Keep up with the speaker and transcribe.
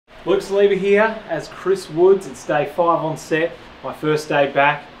Luke Saliba here as Chris Woods. It's day 5 on set, my first day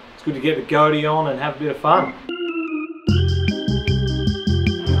back. It's good to get the goatee on and have a bit of fun.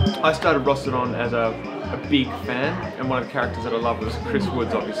 I started Rostered on as a big fan, and one of the characters that I love was Chris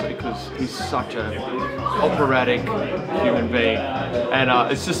Woods, obviously, because he's such an operatic human being,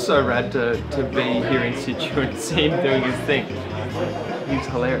 and it's just so rad to be here in situ and see him doing his thing. He's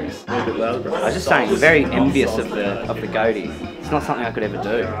hilarious. I was just saying, very envious of the goatee. It's not something I could ever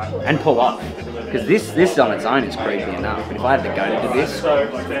do and pull off, because this on its own is creepy enough. But if I had the goatee to this,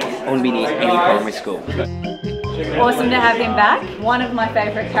 I wouldn't be near any primary school. Awesome to have him back. One of my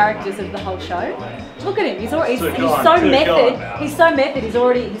favourite characters of the whole show. Look at him. He's so method. He's so method. He's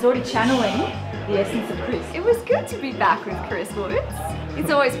already channeling the essence of Chris. It was good to be back with Chris Woods. He's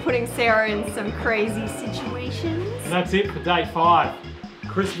always putting Sarah in some crazy situations. And that's it for day 5.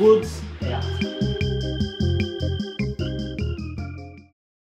 Chris Woods out.